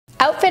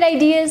Outfit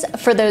ideas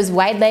for those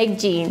wide leg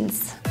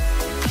jeans.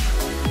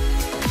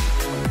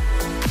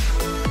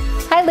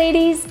 Hi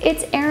ladies,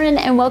 it's Erin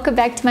and welcome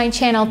back to my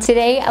channel.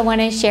 Today I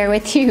want to share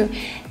with you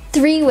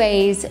 3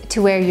 ways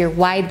to wear your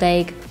wide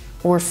leg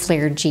or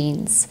flared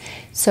jeans.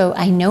 So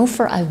I know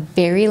for a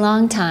very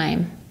long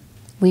time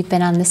we've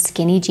been on the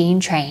skinny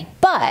jean train,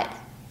 but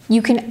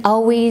you can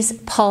always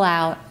pull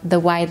out the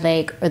wide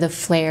leg or the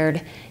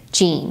flared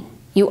jean.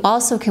 You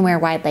also can wear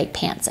wide leg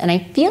pants, and I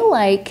feel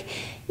like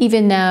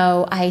even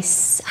though I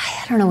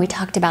don't know, we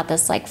talked about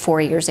this like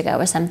 4 years ago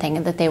or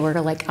something, that they were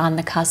like on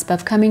the cusp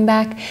of coming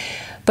back.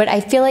 But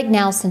I feel like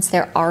now, since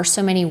there are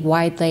so many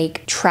wide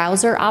leg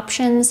trouser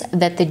options,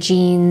 that the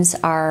jeans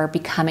are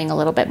becoming a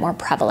little bit more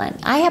prevalent.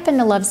 I happen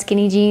to love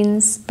skinny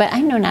jeans, but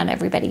I know not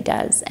everybody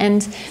does.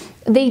 And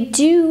they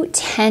do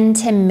tend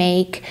to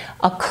make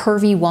a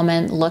curvy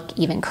woman look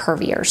even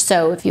curvier.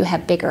 So if you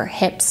have bigger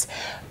hips,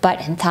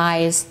 butt and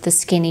thighs, the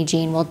skinny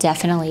jean will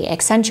definitely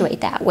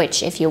accentuate that,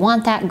 which if you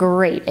want that,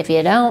 great. If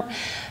you don't,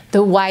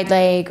 the wide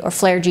leg or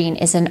flare jean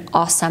is an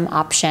awesome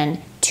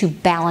option to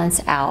balance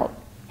out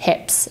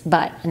hips,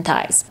 butt, and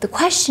thighs. The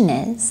question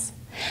is,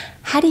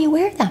 how do you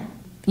wear them?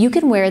 You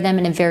can wear them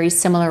in a very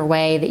similar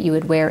way that you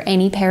would wear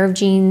any pair of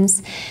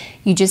jeans.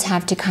 You just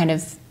have to kind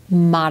of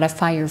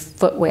modify your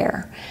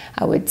footwear,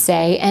 I would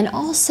say. And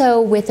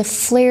also with a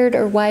flared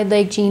or wide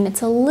leg jean,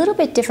 it's a little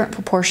bit different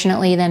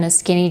proportionately than a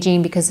skinny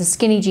jean, because a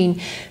skinny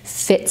jean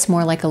fits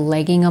more like a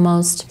legging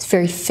almost. It's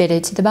very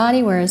fitted to the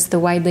body, whereas the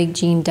wide leg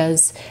jean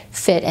does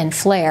fit and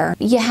flare.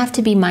 You have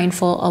to be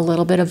mindful a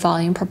little bit of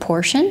volume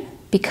proportion,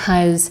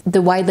 because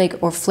the wide leg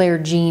or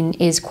flared jean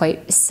is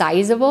quite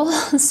sizable,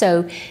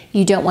 so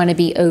you don't want to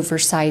be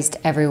oversized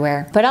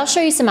everywhere. But I'll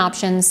show you some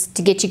options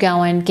to get you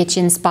going, get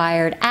you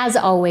inspired. As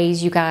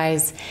always, you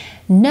guys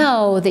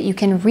know that you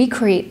can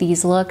recreate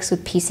these looks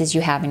with pieces you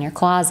have in your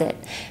closet.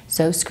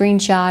 So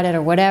screenshot it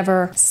or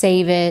whatever,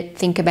 save it,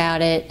 think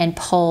about it, and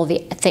pull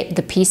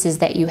the pieces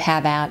that you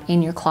have out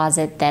in your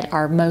closet that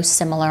are most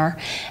similar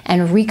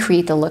and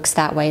recreate the looks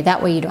that way.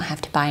 That way you don't have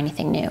to buy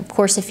anything new. Of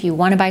course, if you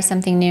want to buy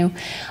something new,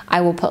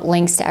 I will put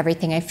links to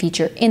everything I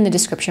feature in the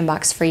description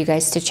box for you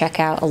guys to check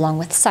out, along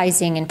with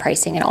sizing and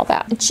pricing and all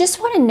that. I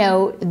just want to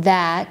note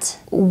that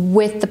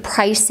with the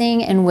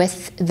pricing and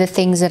with the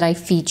things that I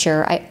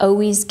feature, I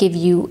always give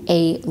you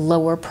a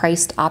lower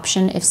priced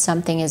option if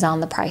something is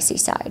on the pricey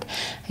side.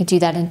 I do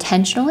that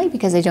intentionally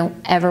because I don't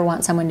ever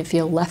want someone to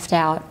feel left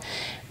out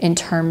in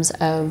terms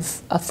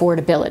of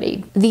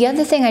affordability. The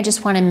other thing I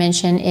just want to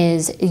mention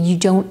is you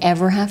don't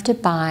ever have to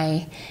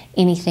buy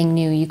anything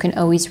new. You can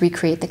always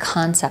recreate the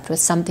concept with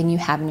something you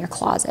have in your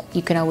closet.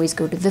 You can always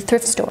go to the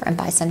thrift store and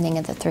buy something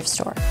at the thrift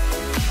store.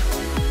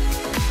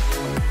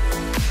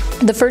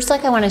 The first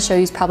look I want to show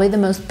you is probably the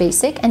most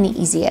basic and the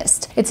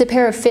easiest. It's a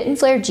pair of fit and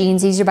flare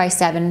jeans. These are by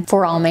 7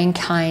 for All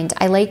Mankind.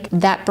 I like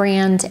that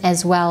brand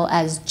as well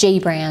as J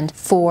brand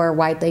for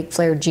wide leg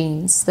flare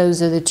jeans.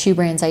 Those are the 2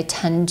 brands I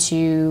tend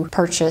to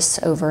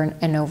purchase over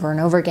and over and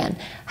over again.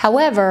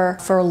 However,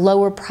 for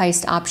lower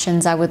priced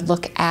options, I would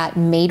look at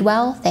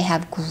Madewell. They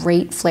have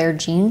great flare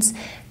jeans.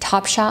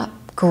 Topshop,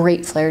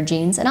 great flare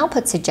jeans. And I'll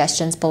put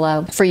suggestions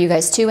below for you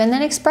guys too. And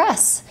then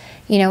Express.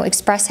 You know,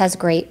 Express has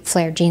great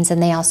flare jeans,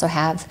 and they also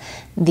have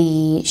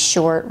the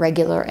short,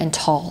 regular, and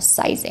tall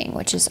sizing,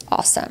 which is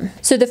awesome.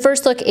 So the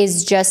first look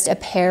is just a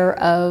pair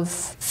of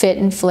fit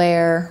and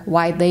flare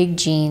wide leg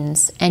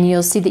jeans, and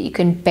you'll see that you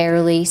can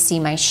barely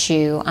see my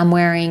shoe. I'm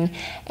wearing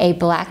a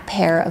black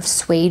pair of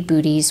suede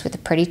booties with a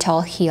pretty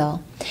tall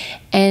heel.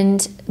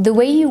 And the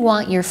way you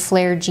want your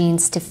flare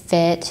jeans to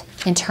fit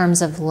in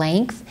terms of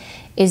length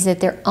is that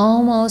they're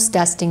almost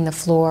dusting the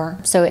floor.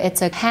 So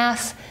it's a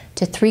 1/2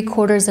 to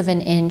 3/4 of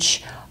an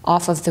inch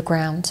off of the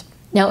ground.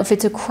 Now, if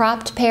it's a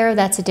cropped pair,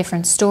 that's a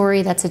different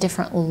story, that's a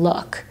different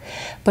look.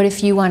 But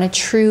if you want a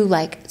true,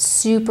 like,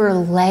 super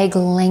leg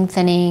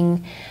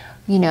lengthening,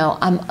 you know,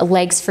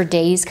 legs for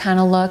days kind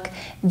of look,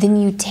 then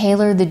you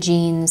tailor the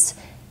jeans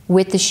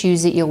with the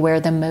shoes that you'll wear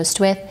them most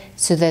with,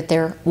 so that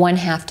they're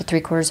 1/2 to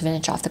 3/4 of an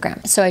inch off the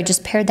ground. So I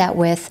just paired that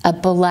with a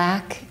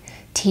black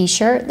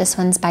t-shirt, this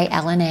one's by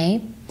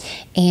L&A,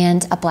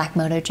 and a black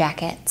moto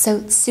jacket. So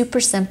it's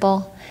super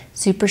simple,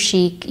 super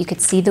chic. You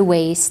could see the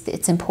waist.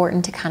 It's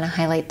important to kind of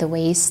highlight the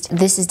waist.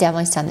 This is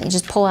definitely something. You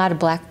just pull out a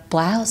black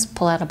blouse,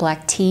 pull out a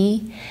black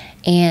tee,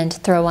 and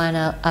throw on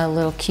a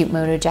little cute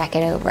moto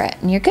jacket over it,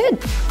 and you're good.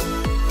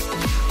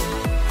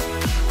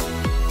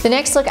 The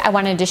next look I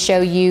wanted to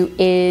show you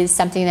is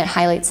something that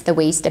highlights the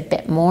waist a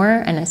bit more,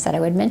 and I said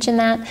I would mention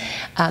that.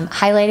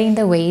 Highlighting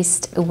the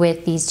waist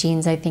with these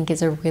jeans I think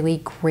is a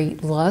really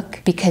great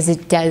look, because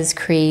it does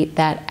create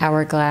that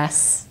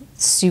hourglass,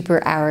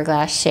 super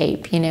hourglass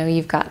shape. You know,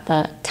 you've got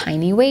the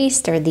tiny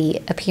waist, or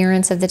the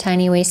appearance of the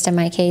tiny waist in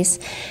my case,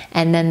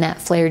 and then that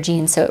flare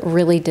jean, so it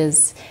really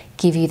does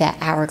give you that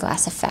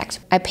hourglass effect.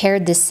 I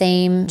paired the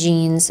same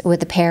jeans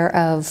with a pair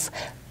of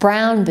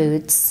brown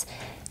boots.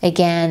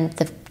 Again,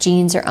 the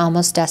jeans are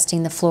almost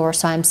dusting the floor,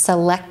 so I'm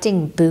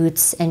selecting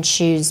boots and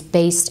shoes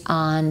based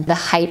on the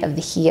height of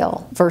the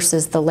heel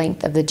versus the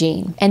length of the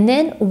jean. And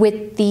then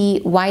with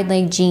the wide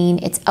leg jean,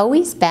 it's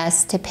always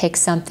best to pick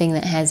something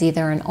that has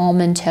either an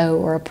almond toe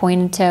or a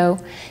pointed toe.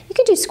 You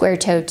could do square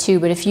toe too,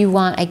 but if you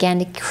want, again,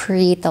 to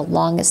create the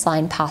longest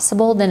line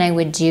possible, then I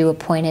would do a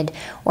pointed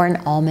or an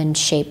almond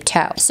shaped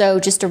toe. So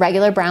just a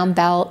regular brown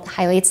belt,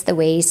 highlights the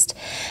waist.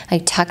 I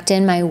tucked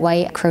in my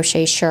white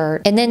crochet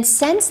shirt. And then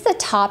since the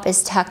top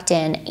is tucked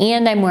in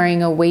and I'm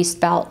wearing a waist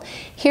belt,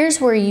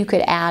 here's where you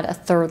could add a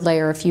third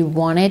layer if you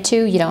wanted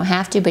to. You don't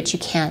have to, but you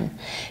can.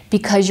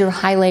 Because you're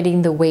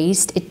highlighting the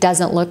waist, it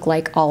doesn't look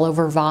like all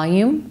over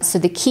volume. So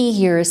the key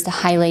here is to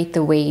highlight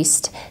the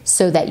waist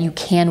so that you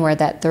can wear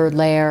that third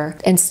layer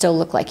and still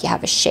look like you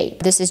have a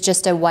shape. This is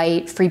just a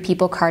white Free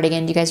People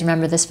cardigan. Do you guys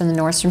remember this from the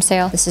Nordstrom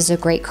sale? This is a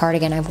great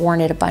cardigan. I've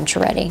worn it a bunch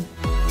already.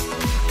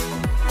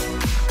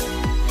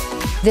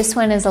 This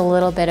one is a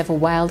little bit of a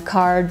wild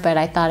card, but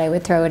I thought I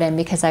would throw it in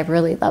because I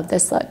really love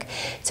this look.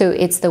 So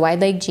it's the wide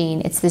leg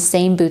jean. It's the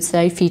same boots that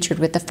I featured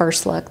with the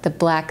first look, the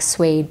black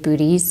suede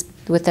booties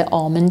with the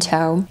almond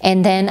toe.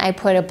 And then I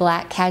put a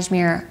black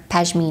cashmere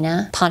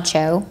pashmina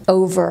poncho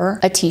over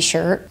a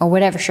t-shirt or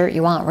whatever shirt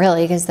you want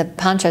really, because the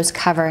poncho's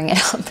covering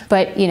it up.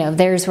 But you know,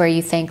 there's where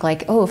you think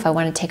like, oh, if I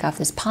want to take off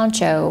this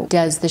poncho,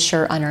 does the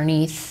shirt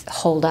underneath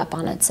hold up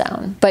on its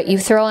own? But you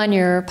throw on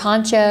your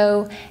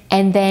poncho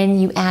and then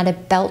you add a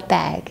belt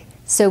bag.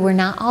 So we're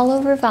not all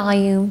over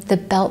volume. The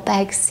belt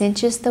bag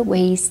cinches the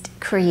waist,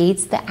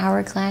 creates the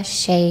hourglass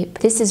shape.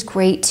 This is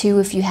great too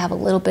if you have a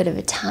little bit of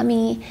a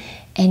tummy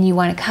and you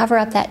want to cover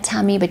up that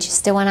tummy, but you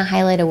still want to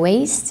highlight a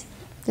waist.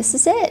 This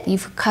is it.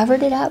 You've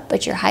covered it up,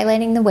 but you're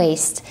highlighting the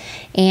waist.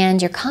 And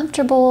you're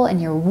comfortable,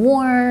 and you're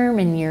warm,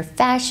 and you're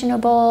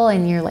fashionable,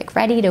 and you're like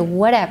ready to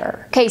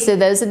whatever. Okay, so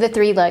those are the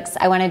 3 looks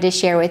I wanted to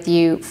share with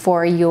you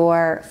for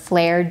your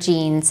flare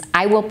jeans.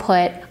 I will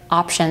put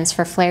options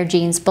for flare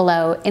jeans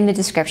below in the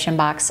description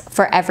box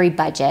for every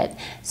budget.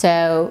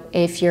 So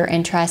if you're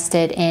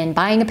interested in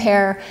buying a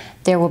pair,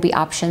 there will be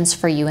options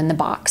for you in the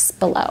box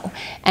below.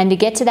 And to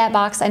get to that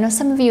box, I know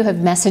some of you have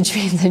messaged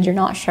me that you're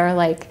not sure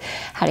like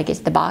how to get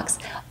to the box.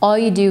 All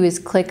you do is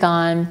click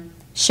on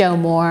show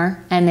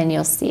more and then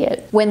you'll see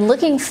it. When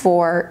looking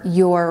for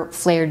your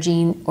flare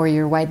jean or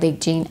your wide leg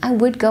jean, I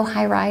would go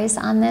high rise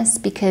on this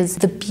because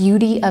the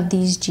beauty of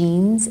these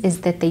jeans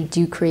is that they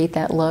do create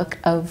that look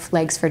of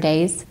legs for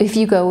days. If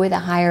you go with a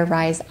higher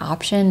rise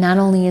option, not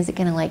only is it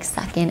gonna like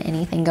suck in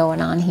anything going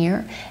on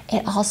here,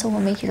 it also will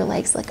make your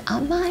legs look a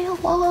mile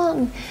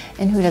long.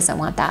 And who doesn't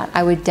want that?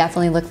 I would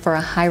definitely look for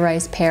a high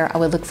rise pair. I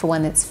would look for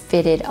one that's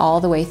fitted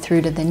all the way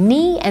through to the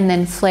knee and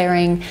then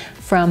flaring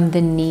from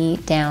the knee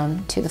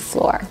down to the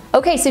floor.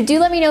 Okay, so do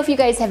let me know if you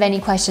guys have any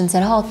questions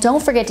at all.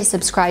 Don't forget to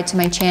subscribe to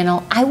my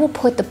channel. I will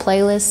put the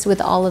playlist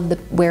with all of the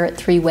Wear It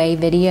 3-Way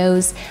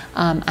videos.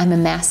 I'm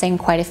amassing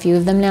quite a few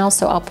of them now,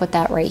 so I'll put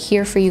that right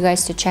here for you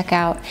guys to check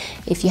out.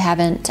 If you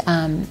haven't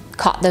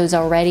caught those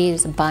already,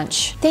 there's a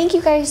bunch. Thank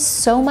you guys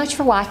so much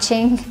for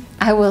watching.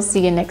 I will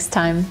see you next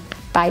time.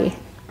 Bye.